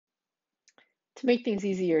To make things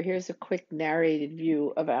easier, here's a quick narrated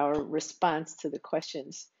view of our response to the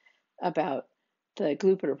questions about the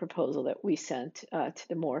Glupiter proposal that we sent to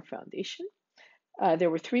the Moore Foundation. There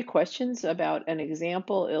were three questions about an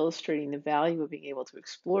example illustrating the value of being able to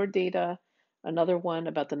explore data, another one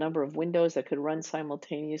about the number of windows that could run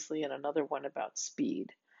simultaneously, and another one about speed.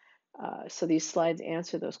 So these slides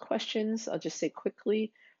answer those questions. I'll just say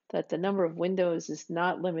quickly that the number of windows is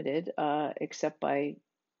not limited except by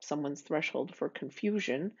someone's threshold for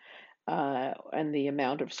confusion and the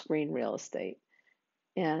amount of screen real estate.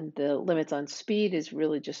 And the limits on speed is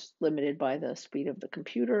really just limited by the speed of the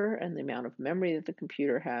computer and the amount of memory that the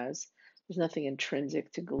computer has. There's nothing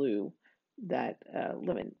intrinsic to glue that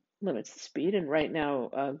limits the speed. And right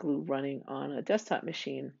now, glue running on a desktop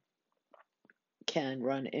machine can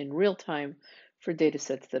run in real time for data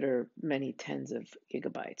sets that are many tens of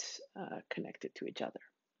gigabytes connected to each other.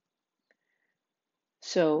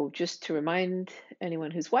 So just to remind anyone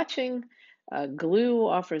who's watching, Glue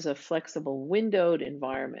offers a flexible windowed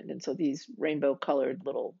environment. And so these rainbow colored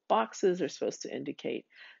little boxes are supposed to indicate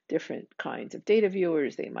different kinds of data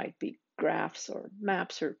viewers. They might be graphs or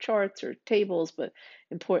maps or charts or tables, but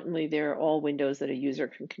importantly, they're all windows that a user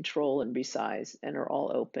can control and resize and are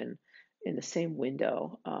all open in the same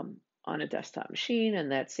window on a desktop machine.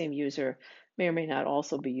 And that same user may or may not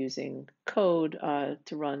also be using code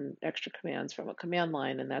to run extra commands from a command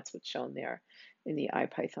line, and that's what's shown there in the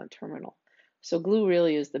IPython terminal. So Glue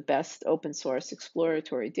really is the best open source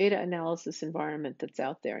exploratory data analysis environment that's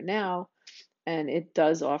out there now, and it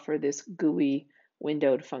does offer this GUI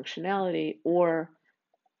windowed functionality or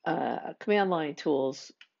command line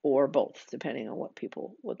tools or both, depending on what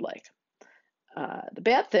people would like. The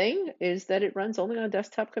bad thing is that it runs only on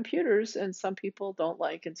desktop computers, and some people don't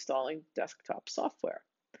like installing desktop software.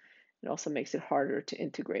 It also makes it harder to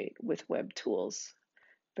integrate with web tools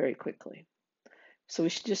very quickly. So we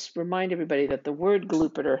should just remind everybody that the word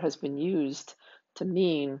Glupiter has been used to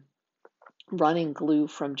mean running glue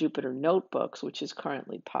from Jupyter notebooks, which is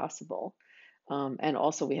currently possible. And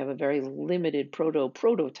also we have a very limited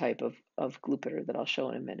prototype of Glupiter that I'll show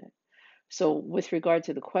in a minute. So with regard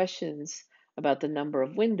to the questions about the number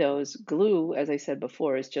of windows, glue, as I said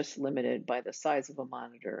before, is just limited by the size of a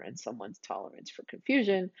monitor and someone's tolerance for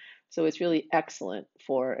confusion. So it's really excellent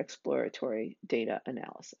for exploratory data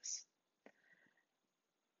analysis.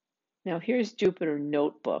 Now here's Jupyter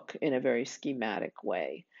Notebook in a very schematic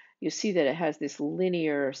way. You see that it has this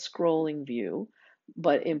linear scrolling view,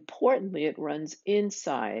 but importantly, it runs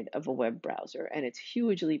inside of a web browser, and it's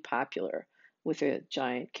hugely popular with a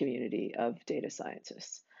giant community of data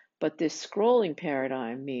scientists. But this scrolling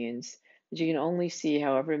paradigm means that you can only see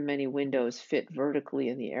however many windows fit vertically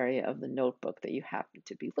in the area of the notebook that you happen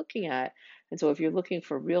to be looking at. And so if you're looking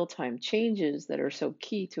for real-time changes that are so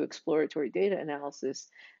key to exploratory data analysis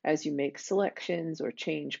as you make selections or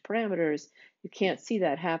change parameters, you can't see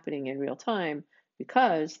that happening in real time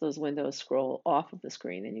because those windows scroll off of the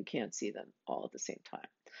screen and you can't see them all at the same time.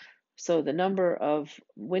 So the number of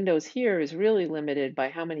windows here is really limited by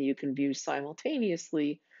how many you can view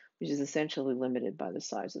simultaneously, which is essentially limited by the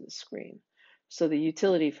size of the screen. So the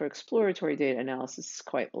utility for exploratory data analysis is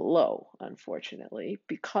quite low, unfortunately,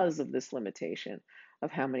 because of this limitation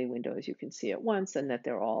of how many windows you can see at once and that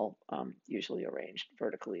they're all usually arranged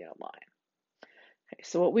vertically in a line. Okay,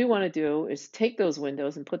 so what we want to do is take those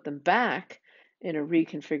windows and put them back in a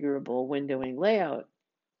reconfigurable windowing layout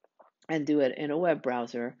and do it in a web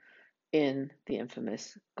browser in the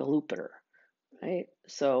infamous Glupiter, right?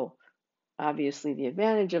 So obviously the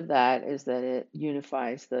advantage of that is that it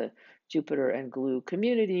unifies the Jupyter and Glue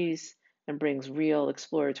communities and brings real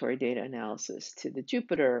exploratory data analysis to the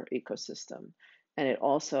Jupyter ecosystem. And it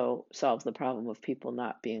also solves the problem of people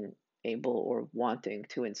not being able or wanting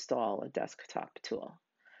to install a desktop tool.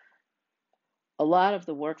 A lot of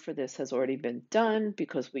the work for this has already been done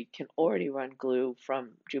because we can already run Glue from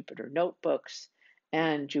Jupyter notebooks,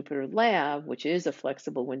 and Jupyter Lab, which is a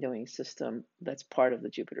flexible windowing system that's part of the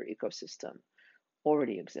Jupyter ecosystem,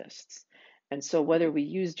 already exists. And so whether we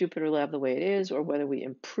use Jupyter Lab the way it is, or whether we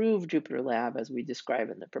improve Jupyter Lab as we describe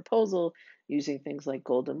in the proposal, using things like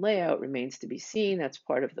golden layout remains to be seen. That's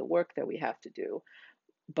part of the work that we have to do.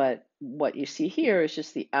 But what you see here is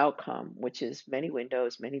just the outcome, which is many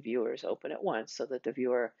windows, many viewers open at once so that the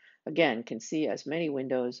viewer, again, can see as many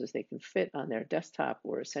windows as they can fit on their desktop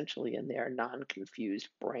or essentially in their non-confused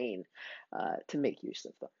brain to make use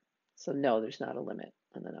of them. So no, there's not a limit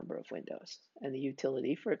on the number of windows. And the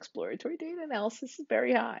utility for exploratory data analysis is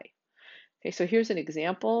very high. Okay, so here's an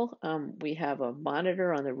example. We have a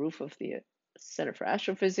monitor on the roof of the Center for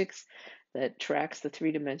Astrophysics, that tracks the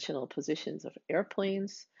three-dimensional positions of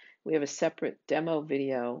airplanes. We have a separate demo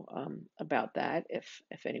video about that. If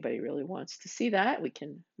anybody really wants to see that, we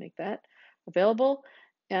can make that available.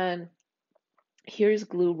 And here's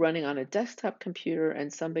Glue running on a desktop computer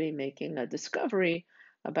and somebody making a discovery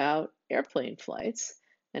about airplane flights.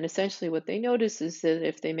 And essentially what they notice is that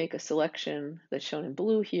if they make a selection that's shown in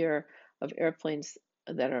blue here of airplanes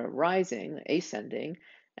that are rising, ascending,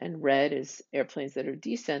 and red is airplanes that are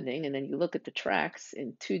descending, and then you look at the tracks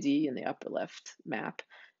in 2D in the upper left map,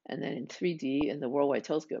 and then in 3D in the worldwide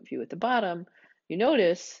telescope view at the bottom, you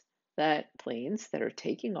notice that planes that are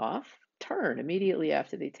taking off turn immediately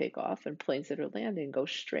after they take off, and planes that are landing go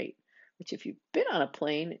straight, which, if you've been on a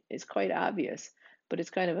plane, is quite obvious, but it's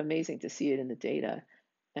kind of amazing to see it in the data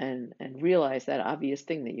and realize that obvious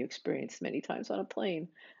thing that you experience many times on a plane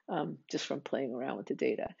just from playing around with the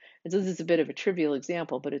data. And so this is a bit of a trivial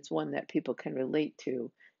example, but it's one that people can relate to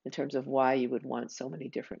in terms of why you would want so many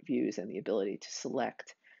different views and the ability to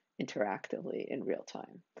select interactively in real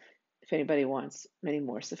time. If anybody wants many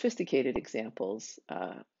more sophisticated examples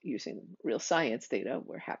using real science data,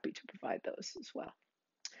 we're happy to provide those as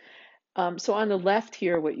well. So on the left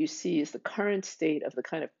here, what you see is the current state of the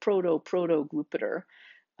kind of proto-Glupyter,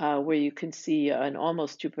 where you can see an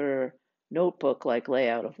almost Jupyter notebook-like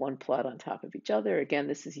layout of one plot on top of each other. Again,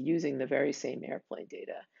 this is using the very same airplane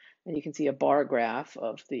data. And you can see a bar graph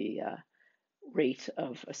of the rate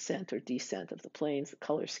of ascent or descent of the planes. The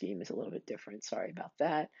color scheme is a little bit different. Sorry about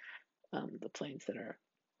that. The planes that are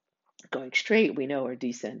going straight, we know, are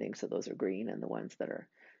descending, so those are green, and the ones that are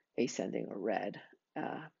ascending are red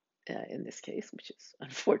in this case, which is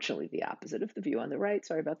unfortunately the opposite of the view on the right.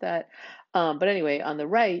 Sorry about that. But anyway, on the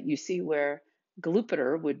right, you see where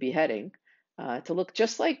Glupyter would be heading to look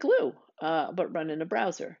just like Glue, but run in a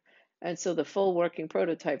browser. And so the full working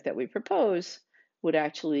prototype that we propose would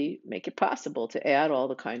actually make it possible to add all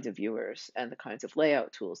the kinds of viewers and the kinds of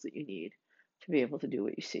layout tools that you need to be able to do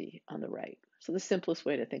what you see on the right. So the simplest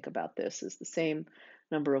way to think about this is the same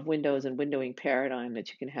number of windows and windowing paradigm that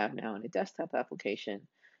you can have now in a desktop application,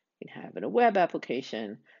 you can have in a web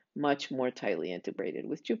application, much more tightly integrated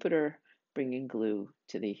with Jupyter, bringing Glue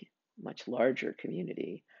to the much larger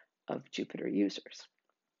community of Jupyter users.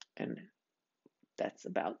 And that's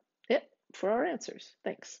about it for our answers.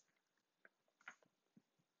 Thanks.